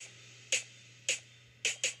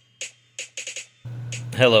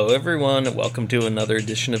Hello everyone, and welcome to another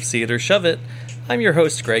edition of See It or Shove It. I'm your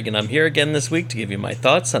host Greg, and I'm here again this week to give you my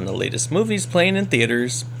thoughts on the latest movies playing in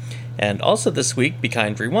theaters. And also this week, Be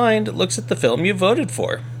Kind Rewind looks at the film you voted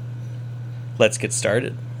for. Let's get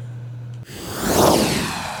started.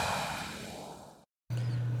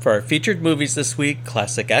 For our featured movies this week,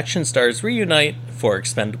 classic action stars reunite for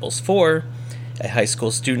Expend4bles 4, a high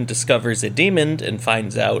school student discovers a demon and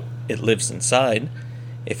finds out it lives inside,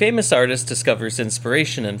 a famous artist discovers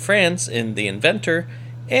inspiration in France in The Inventor,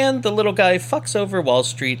 and the little guy fucks over Wall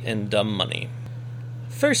Street in Dumb Money.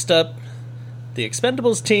 First up, the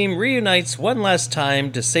Expend4bles team reunites one last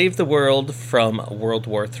time to save the world from World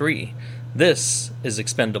War III. This is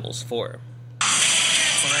Expend4bles 4.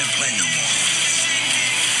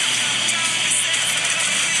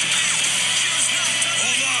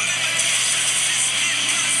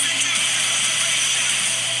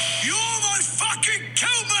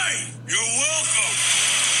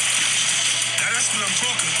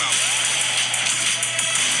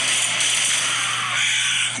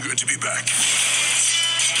 Good to be back.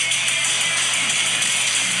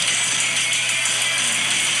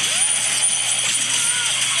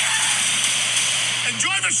 Enjoy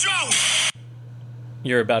the show!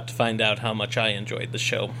 You're about to find out how much I enjoyed the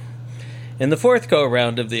show. In the fourth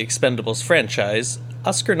go-around of the Expend4bles franchise,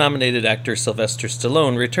 Oscar-nominated actor Sylvester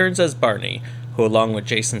Stallone returns as Barney, who along with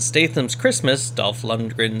Jason Statham's Christmas, Dolph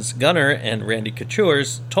Lundgren's Gunner, and Randy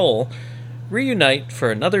Couture's Toll, reunite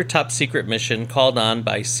for another top-secret mission called on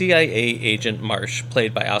by CIA agent Marsh,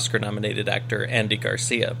 played by Oscar-nominated actor Andy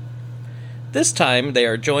Garcia. This time, they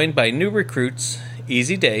are joined by new recruits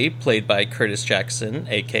Easy Day, played by Curtis Jackson,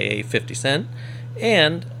 aka 50 Cent,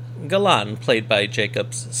 and Galan, played by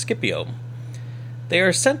Jacobs Scipio. They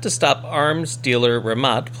are sent to stop arms dealer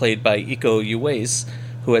Ramat, played by Iko Uwais,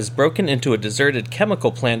 who has broken into a deserted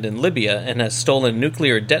chemical plant in Libya and has stolen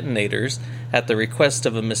nuclear detonators at the request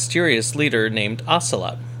of a mysterious leader named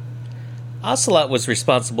Ocelot. Ocelot was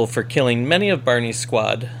responsible for killing many of Barney's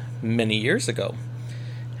squad many years ago.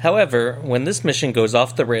 However, when this mission goes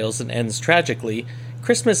off the rails and ends tragically,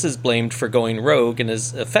 Christmas is blamed for going rogue and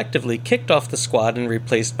is effectively kicked off the squad and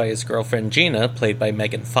replaced by his girlfriend Gina, played by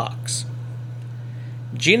Megan Fox.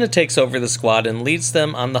 Gina takes over the squad and leads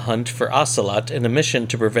them on the hunt for Ocelot in a mission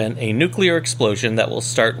to prevent a nuclear explosion that will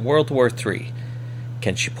start World War III.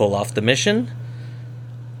 Can she pull off the mission?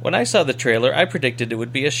 When I saw the trailer, I predicted it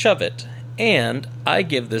would be a shove it, and I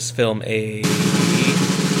give this film a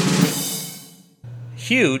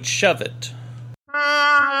huge shove it.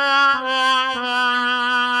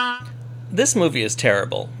 This movie is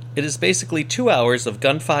terrible. It is basically 2 hours of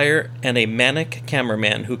gunfire and a manic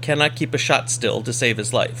cameraman who cannot keep a shot still to save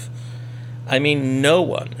his life. I mean, no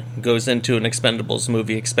one goes into an Expend4bles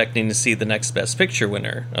movie expecting to see the next Best Picture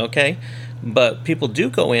winner, okay? But people do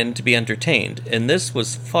go in to be entertained, and this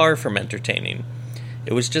was far from entertaining.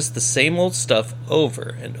 It was just the same old stuff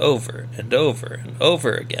over and over and over and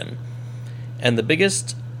over again. And the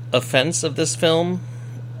biggest offense of this film?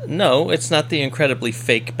 No, it's not the incredibly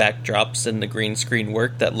fake backdrops and the green screen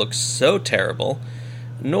work that looks so terrible,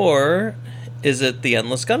 nor is it the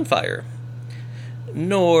endless gunfire,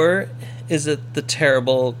 nor is it the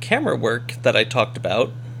terrible camera work that I talked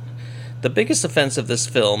about. The biggest offense of this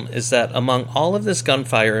film is that among all of this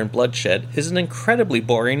gunfire and bloodshed is an incredibly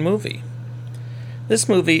boring movie. This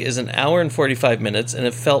movie is an hour and 45 minutes, and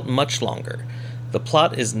it felt much longer. The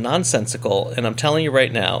plot is nonsensical, and I'm telling you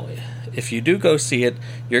right now, if you do go see it,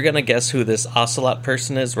 you're going to guess who this Ocelot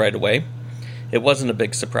person is right away. It wasn't a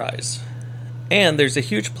big surprise. And there's a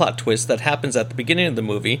huge plot twist that happens at the beginning of the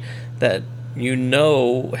movie that you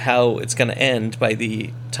know how it's going to end by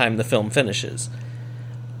the time the film finishes.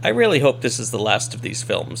 I really hope this is the last of these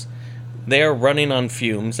films. They are running on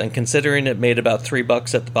fumes, and considering it made about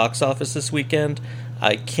 $3 at the box office this weekend,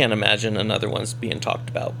 I can't imagine another one's being talked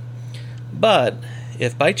about. But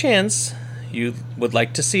if by chance you would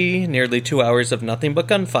like to see nearly 2 hours of nothing but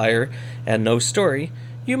gunfire and no story,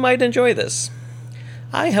 you might enjoy this.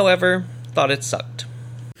 I, however, thought it sucked.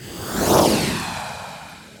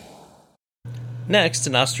 Next,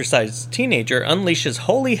 an ostracized teenager unleashes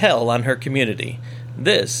holy hell on her community.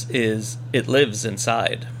 This is It Lives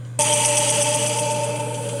Inside.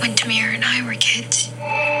 When Tamir and I were kids,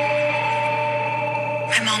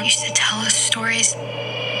 my mom used to tell us stories.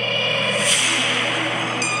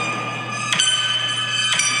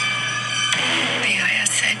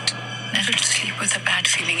 Never to sleep with a bad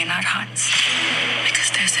feeling in our hearts,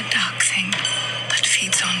 because there's a dark thing that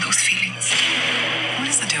feeds on those feelings. What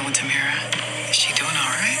is the deal with Tamira? Is she doing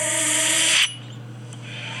all right?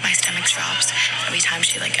 My stomach drops every time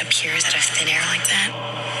she appears out of thin air like that.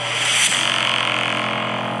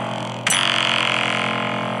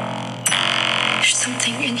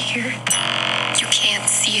 something in here. You can't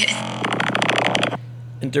see it.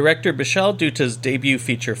 In director Bishal Dutta's debut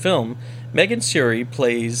feature film, Megan Suri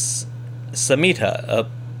plays Samita, a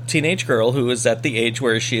teenage girl who is at the age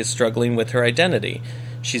where she is struggling with her identity.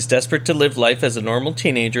 She's desperate to live life as a normal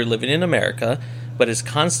teenager living in America, but is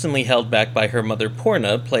constantly held back by her mother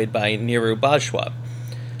Purna, played by Niru Bajwa.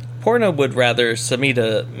 Purna would rather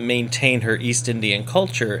Samita maintain her East Indian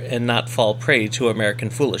culture and not fall prey to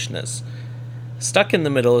American foolishness. Stuck in the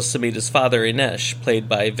middle is Samita's father Inesh, played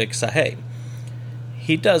by Vic Sahay.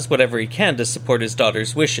 He does whatever he can to support his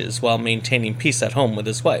daughter's wishes while maintaining peace at home with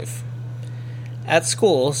his wife. At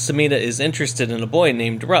school, Samita is interested in a boy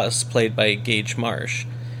named Russ, played by Gage Marsh.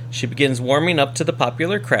 She begins warming up to the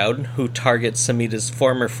popular crowd, who targets Samita's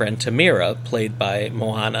former friend Tamira, played by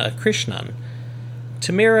Mohana Krishnan.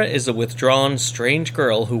 Tamira is a withdrawn, strange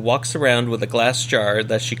girl who walks around with a glass jar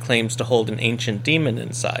that she claims to hold an ancient demon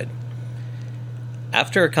inside.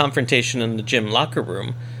 After a confrontation in the gym locker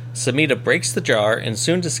room, Samita breaks the jar and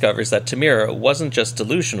soon discovers that Tamira wasn't just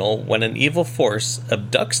delusional when an evil force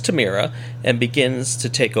abducts Tamira and begins to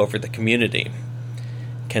take over the community.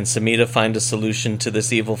 Can Samita find a solution to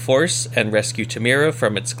this evil force and rescue Tamira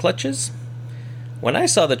from its clutches? When I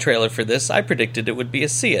saw the trailer for this, I predicted it would be a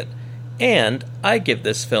see it, and I give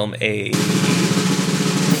this film a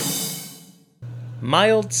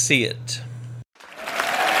mild see it.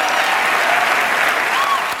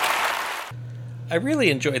 I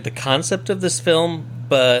really enjoyed the concept of this film,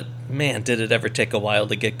 but man, did it ever take a while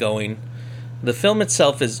to get going. The film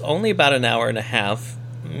itself is only about an hour and a half,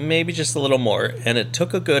 maybe just a little more, and it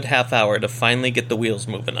took a good half hour to finally get the wheels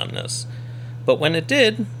moving on this. But when it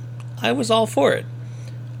did, I was all for it.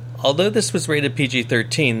 Although this was rated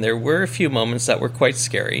PG-13, there were a few moments that were quite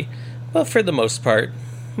scary, but for the most part,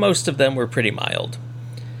 most of them were pretty mild.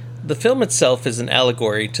 The film itself is an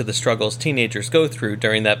allegory to the struggles teenagers go through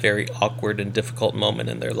during that very awkward and difficult moment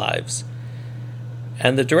in their lives.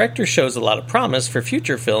 And the director shows a lot of promise for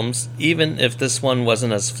future films, even if this one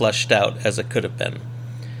wasn't as fleshed out as it could have been.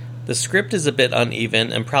 The script is a bit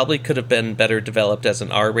uneven and probably could have been better developed as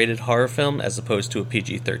an R-rated horror film as opposed to a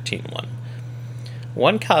PG-13 one.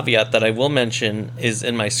 One caveat that I will mention is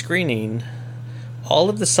in my screening, all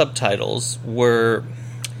of the subtitles were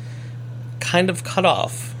kind of cut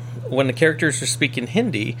off. When the characters were speaking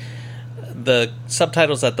Hindi, the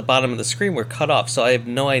subtitles at the bottom of the screen were cut off, so I have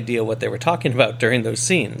no idea what they were talking about during those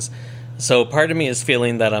scenes. So part of me is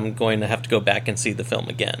feeling that I'm going to have to go back and see the film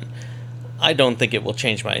again. I don't think it will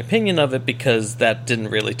change my opinion of it because that didn't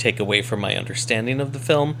really take away from my understanding of the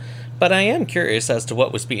film, but I am curious as to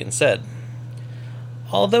what was being said.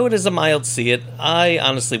 Although it is a mild see it, I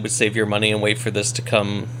honestly would save your money and wait for this to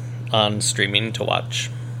come on streaming to watch.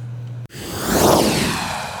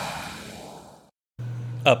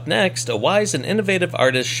 Up next, a wise and innovative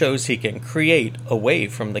artist shows he can create away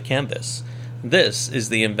from the canvas. This is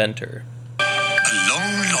The Inventor. A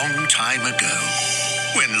long, long time ago,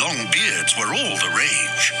 when long beards were all the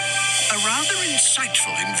rage, a rather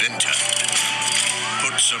insightful inventor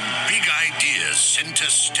put some big ideas center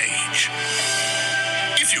stage.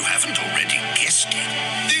 If you haven't already guessed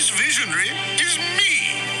it, this visionary is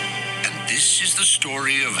me. And this is the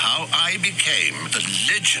story of how I became the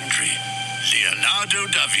legendary Leonardo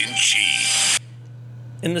da Vinci.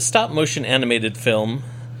 In the stop-motion animated film,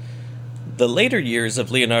 the later years of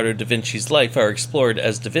Leonardo da Vinci's life are explored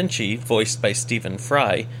as Da Vinci, voiced by Stephen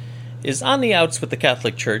Fry, is on the outs with the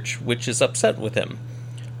Catholic Church, which is upset with him.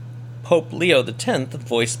 Pope Leo X,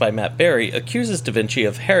 voiced by Matt Berry, accuses Da Vinci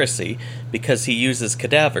of heresy because he uses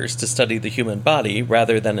cadavers to study the human body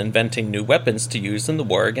rather than inventing new weapons to use in the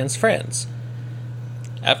war against France.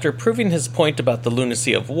 After proving his point about the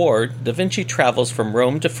lunacy of war, Da Vinci travels from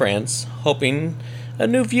Rome to France, hoping a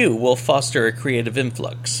new view will foster a creative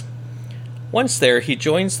influx. Once there, he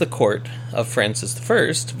joins the court of Francis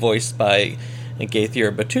I, voiced by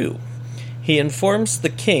Gaither Batu. He informs the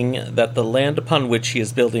king that the land upon which he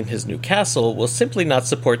is building his new castle will simply not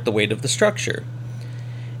support the weight of the structure.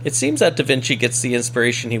 It seems that Da Vinci gets the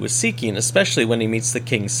inspiration he was seeking, especially when he meets the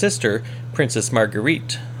king's sister, Princess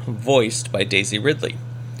Marguerite, voiced by Daisy Ridley.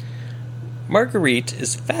 Marguerite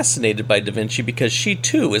is fascinated by Da Vinci because she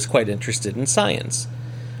too is quite interested in science.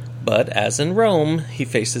 But as in Rome, he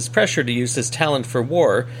faces pressure to use his talent for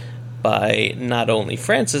war by not only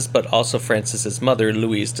Francis, but also Francis's mother,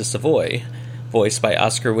 Louise de Savoy, voiced by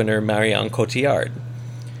Oscar winner Marion Cotillard.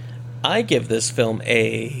 I give this film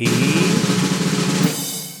a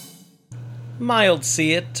mild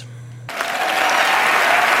see it.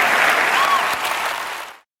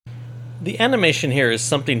 The animation here is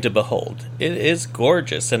something to behold. It is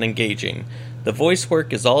gorgeous and engaging. The voice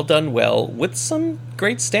work is all done well, with some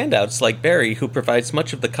great standouts like Barry, who provides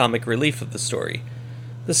much of the comic relief of the story.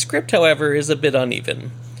 The script, however, is a bit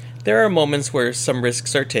uneven. There are moments where some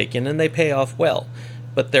risks are taken and they pay off well,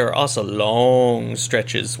 but there are also long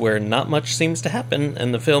stretches where not much seems to happen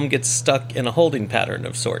and the film gets stuck in a holding pattern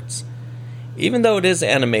of sorts. Even though it is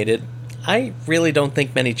animated, I really don't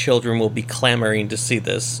think many children will be clamoring to see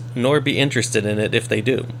this, nor be interested in it if they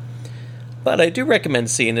do. But I do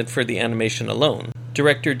recommend seeing it for the animation alone.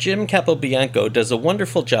 Director Jim Capobianco does a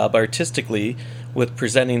wonderful job artistically with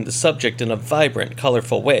presenting the subject in a vibrant,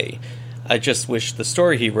 colorful way. I just wish the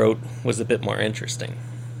story he wrote was a bit more interesting.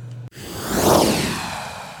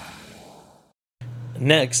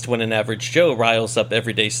 Next, when an average Joe riles up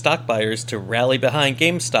everyday stock buyers to rally behind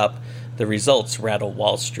GameStop, the results rattle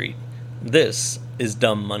Wall Street. This is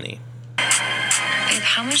Dumb Money. Babe,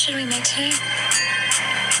 how much did we make today?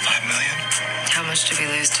 $5 million. How much did we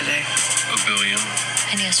lose today? $1 billion.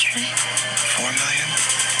 And yesterday? $4 million.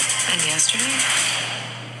 And yesterday?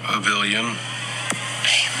 $1 billion.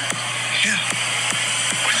 Babe, Yeah.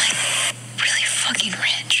 we're like really fucking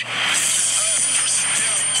rich.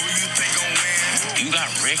 You got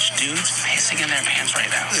rich dudes pissing in their pants right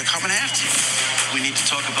now. They're coming after you. We need to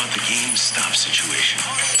talk about the GameStop situation.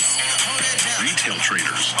 Retail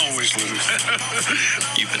traders always lose.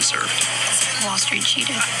 You've been served. Wall Street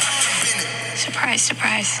cheated. Surprise,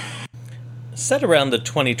 surprise. Set around the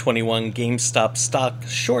 2021 GameStop stock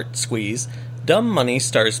short squeeze, Dumb Money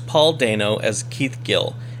stars Paul Dano as Keith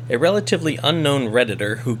Gill, a relatively unknown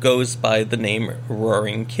Redditor who goes by the name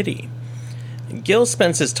Roaring Kitty. Gill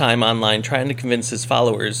spends his time online trying to convince his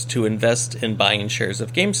followers to invest in buying shares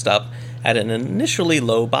of GameStop at an initially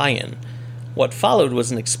low buy-in. What followed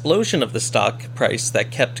was an explosion of the stock price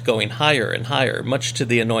that kept going higher and higher, much to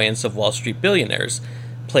the annoyance of Wall Street billionaires,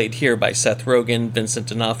 played here by Seth Rogen, Vincent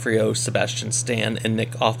D'Onofrio, Sebastian Stan, and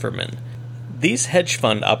Nick Offerman. These hedge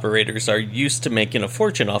fund operators are used to making a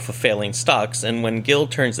fortune off of failing stocks, and when Gill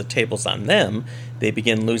turns the tables on them, they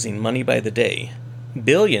begin losing money by the day.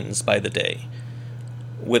 Billions by the day.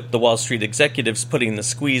 With the Wall Street executives putting the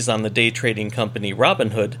squeeze on the day trading company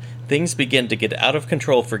Robinhood, things begin to get out of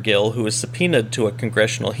control for Gill, who is subpoenaed to a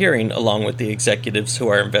congressional hearing along with the executives who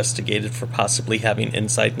are investigated for possibly having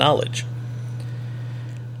inside knowledge.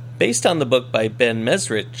 Based on the book by Ben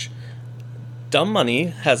Mesrich, Dumb Money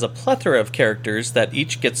has a plethora of characters that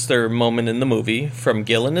each gets their moment in the movie, from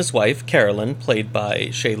Gill and his wife, Carolyn, played by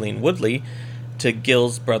Shailene Woodley, to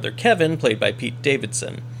Gill's brother Kevin, played by Pete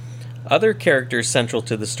Davidson. Other characters central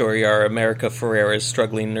to the story are America Ferrera's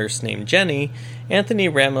struggling nurse named Jenny, Anthony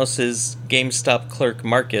Ramos's GameStop clerk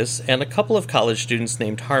Marcus, and a couple of college students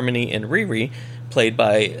named Harmony and Riri, played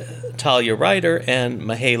by Talia Ryder and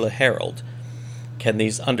Mahala Harold. Can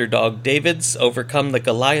these underdog Davids overcome the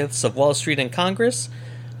Goliaths of Wall Street and Congress?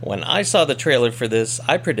 When I saw the trailer for this,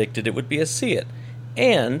 I predicted it would be a see it,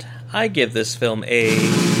 and I give this film a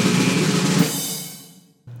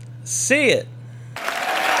see it.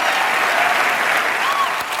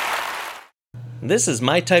 This is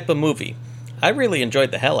my type of movie. I really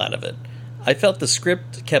enjoyed the hell out of it. I felt the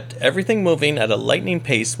script kept everything moving at a lightning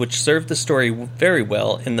pace, which served the story very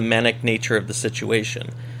well in the manic nature of the situation.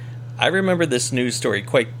 I remember this news story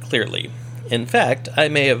quite clearly. In fact, I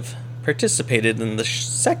may have participated in the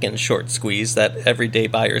second short squeeze that everyday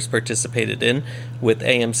buyers participated in with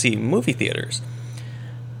AMC movie theaters.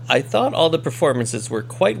 I thought all the performances were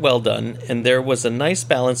quite well done, and there was a nice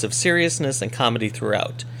balance of seriousness and comedy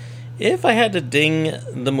throughout. If I had to ding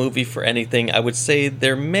the movie for anything, I would say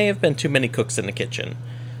there may have been too many cooks in the kitchen.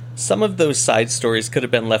 Some of those side stories could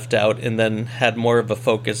have been left out and then had more of a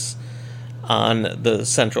focus on the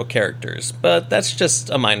central characters, but that's just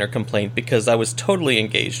a minor complaint because I was totally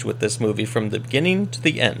engaged with this movie from the beginning to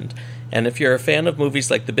the end, and if you're a fan of movies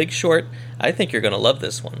like The Big Short, I think you're going to love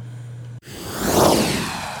this one.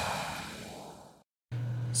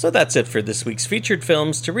 So that's it for this week's featured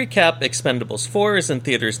films. To recap, Expend4bles 4 is in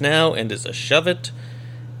theaters now and is a shove it.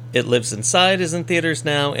 It Lives Inside is in theaters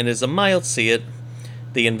now and is a mild see it.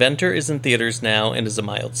 The Inventor is in theaters now and is a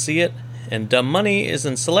mild see it. And Dumb Money is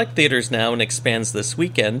in select theaters now and expands this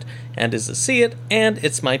weekend and is a see it, and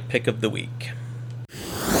it's my pick of the week.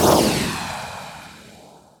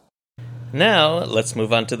 Now, let's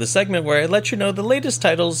move on to the segment where I let you know the latest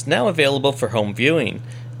titles now available for home viewing.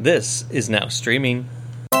 This is Now Streaming.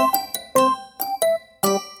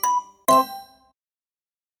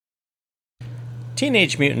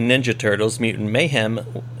 Teenage Mutant Ninja Turtles Mutant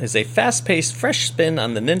Mayhem is a fast-paced, fresh spin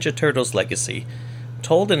on the Ninja Turtles legacy.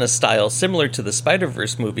 Told in a style similar to the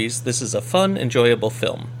Spider-Verse movies, this is a fun, enjoyable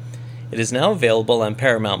film. It is now available on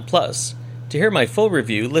Paramount+. To hear my full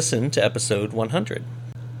review, listen to episode 100.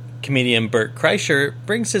 Comedian Bert Kreischer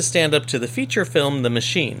brings his stand-up to the feature film The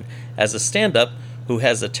Machine as a stand-up who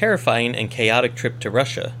has a terrifying and chaotic trip to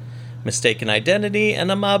Russia. Mistaken identity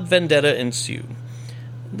and a mob vendetta ensue.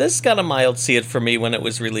 This got a mild see it for me when it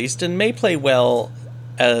was released and may play well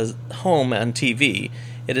as home on TV.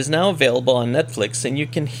 It is now available on Netflix, and you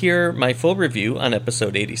can hear my full review on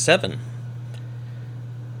episode 87.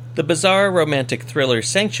 The bizarre romantic thriller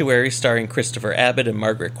Sanctuary, starring Christopher Abbott and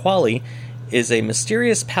Margaret Qualley, is a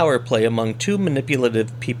mysterious power play among two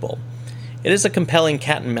manipulative people. It is a compelling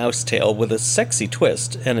cat-and-mouse tale with a sexy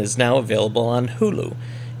twist and is now available on Hulu.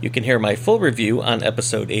 You can hear my full review on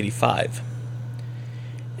episode 85.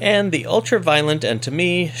 And the ultra-violent and to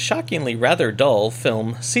me, shockingly rather dull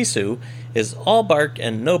film Sisu is all bark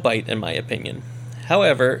and no bite in my opinion.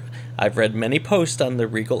 However, I've read many posts on the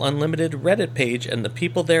Regal Unlimited Reddit page and the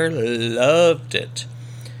people there loved it.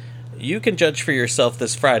 You can judge for yourself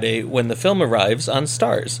this Friday when the film arrives on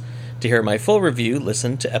Starz. To hear my full review,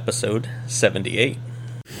 listen to episode 78.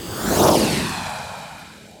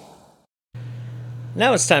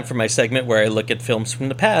 Now it's time for my segment where I look at films from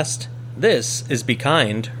the past. This is Be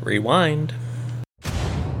Kind, Rewind.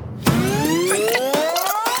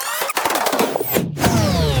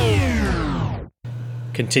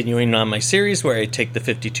 Continuing on my series where I take the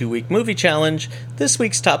 52-week movie challenge, this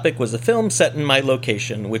week's topic was a film set in my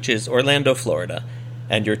location, which is Orlando, Florida.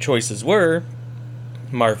 And your choices were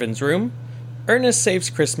Marvin's Room, Ernest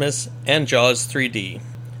Saves Christmas, and Jaws 3D.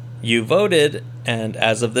 You voted, and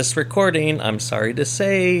as of this recording, I'm sorry to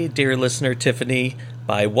say, dear listener Tiffany,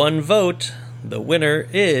 by one vote, the winner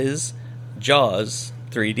is Jaws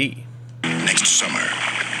 3D. Next summer,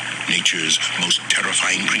 nature's most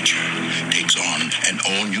terrifying creature takes on an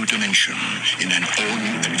all-new dimension in an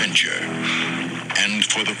all-new adventure. And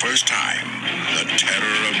for the first time, the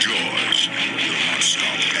terror of Jaws will not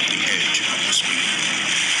stop at the edge of the screen.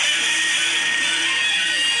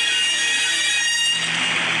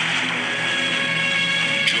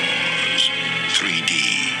 Jaws 3D.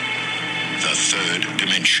 The third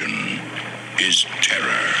dimension is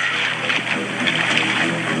terror.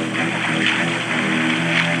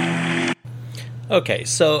 Okay,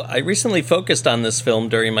 so I recently focused on this film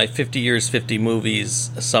during my 50 Years 50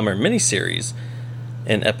 Movies summer miniseries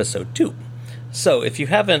in episode 2. So if you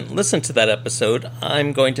haven't listened to that episode,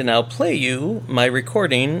 I'm going to now play you my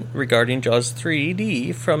recording regarding Jaws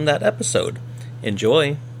 3D from that episode.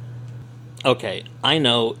 Enjoy. Okay, I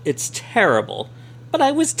know, it's terrible, but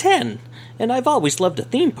I was 10, and I've always loved a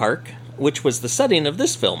theme park, which was the setting of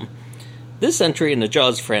this film. This entry in the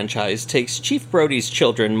Jaws franchise takes Chief Brody's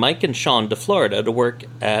children Mike and Sean to Florida to work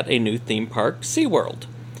at a new theme park, SeaWorld.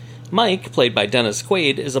 Mike, played by Dennis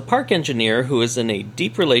Quaid, is a park engineer who is in a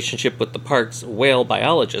deep relationship with the park's whale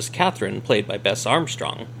biologist, Catherine, played by Bess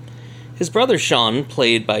Armstrong. His brother Sean,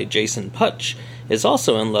 played by Jason Putch, is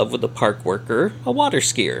also in love with the park worker, a water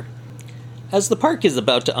skier. As the park is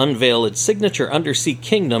about to unveil its signature undersea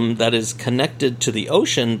kingdom that is connected to the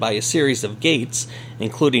ocean by a series of gates,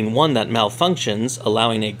 including one that malfunctions,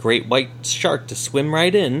 allowing a great white shark to swim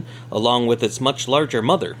right in, along with its much larger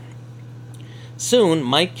mother. Soon,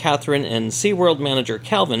 Mike, Catherine, and SeaWorld manager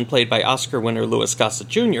Calvin, played by Oscar winner Louis Gossett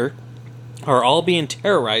Jr., are all being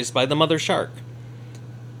terrorized by the mother shark.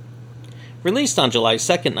 Released on July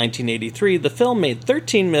 2, 1983, the film made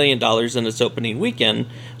 $13 million in its opening weekend,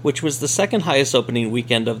 which was the second highest opening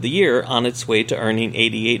weekend of the year, on its way to earning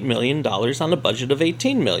 $88 million on a budget of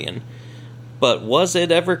 $18 million. But was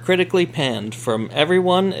it ever critically panned from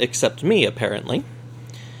everyone except me, apparently?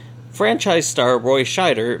 Franchise star Roy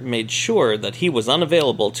Scheider made sure that he was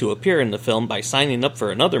unavailable to appear in the film by signing up for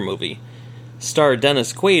another movie. Star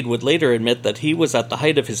Dennis Quaid would later admit that he was at the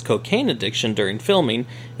height of his cocaine addiction during filming,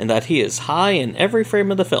 and that he is high in every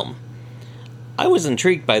frame of the film. I was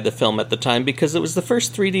intrigued by the film at the time because it was the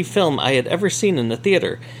first 3D film I had ever seen in the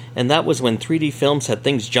theater, and that was when 3D films had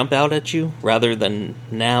things jump out at you, rather than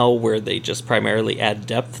now where they just primarily add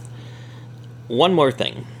depth. One more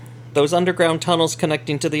thing. Those underground tunnels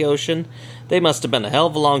connecting to the ocean, they must have been a hell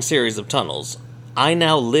of a long series of tunnels. I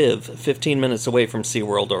now live 15 minutes away from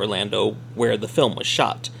SeaWorld Orlando, where the film was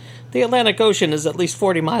shot. The Atlantic Ocean is at least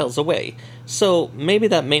 40 miles away, so maybe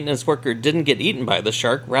that maintenance worker didn't get eaten by the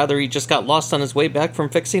shark, rather he just got lost on his way back from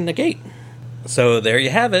fixing the gate. So there you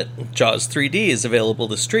have it. Jaws 3D is available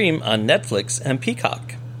to stream on Netflix and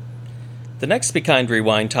Peacock. The next Be Kind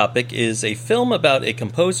Rewind topic is a film about a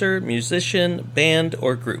composer, musician, band,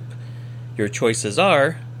 or group. Your choices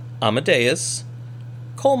are Amadeus,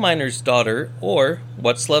 Coal Miner's Daughter, or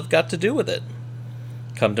What's Love Got to Do with It?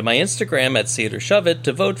 Come to my Instagram at See It or Shove It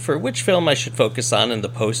to vote for which film I should focus on, and the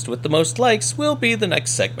post with the most likes will be the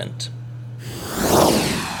next segment.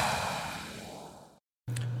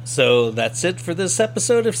 So that's it for this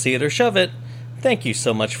episode of See It or Shove It. Thank you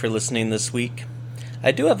so much for listening this week.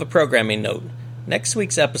 I do have a programming note. Next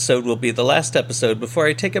week's episode will be the last episode before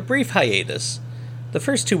I take a brief hiatus. The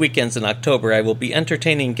first 2 weekends in October I will be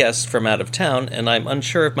entertaining guests from out of town, and I'm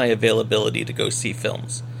unsure of my availability to go see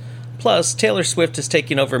films. Plus, Taylor Swift is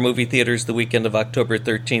taking over movie theaters the weekend of October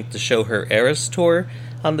 13th to show her Eras tour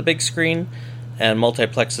on the big screen, and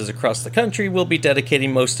multiplexes across the country will be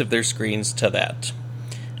dedicating most of their screens to that.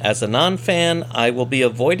 As a non-fan, I will be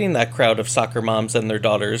avoiding that crowd of soccer moms and their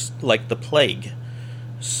daughters like the plague.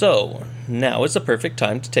 So, now is a perfect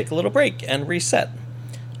time to take a little break and reset.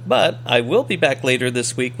 But I will be back later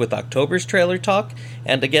this week with October's trailer talk,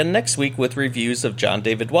 and again next week with reviews of John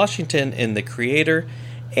David Washington in The Creator,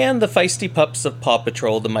 and the feisty pups of Paw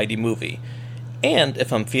Patrol the Mighty Movie. And,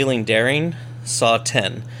 if I'm feeling daring, Saw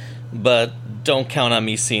 10. But don't count on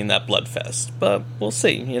me seeing that bloodfest. But we'll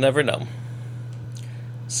see, you never know.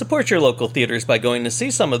 Support your local theaters by going to see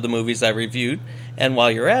some of the movies I reviewed, and while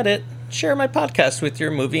you're at it, share my podcast with your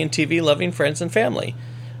movie and TV loving friends and family.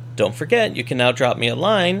 Don't forget, you can now drop me a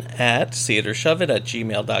line at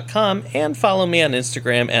seeitorshoveit@gmail.com and follow me on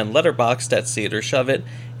Instagram and Letterboxd at seeitorshoveit,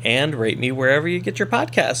 and rate me wherever you get your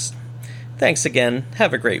podcasts. Thanks again.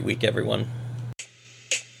 Have a great week, everyone.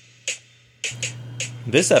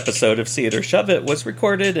 This episode of See It or Shove It was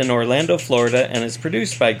recorded in Orlando, Florida, and is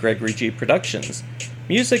produced by Gregory G. Productions.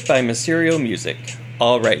 Music by Mysterio Music.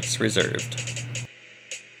 All rights reserved.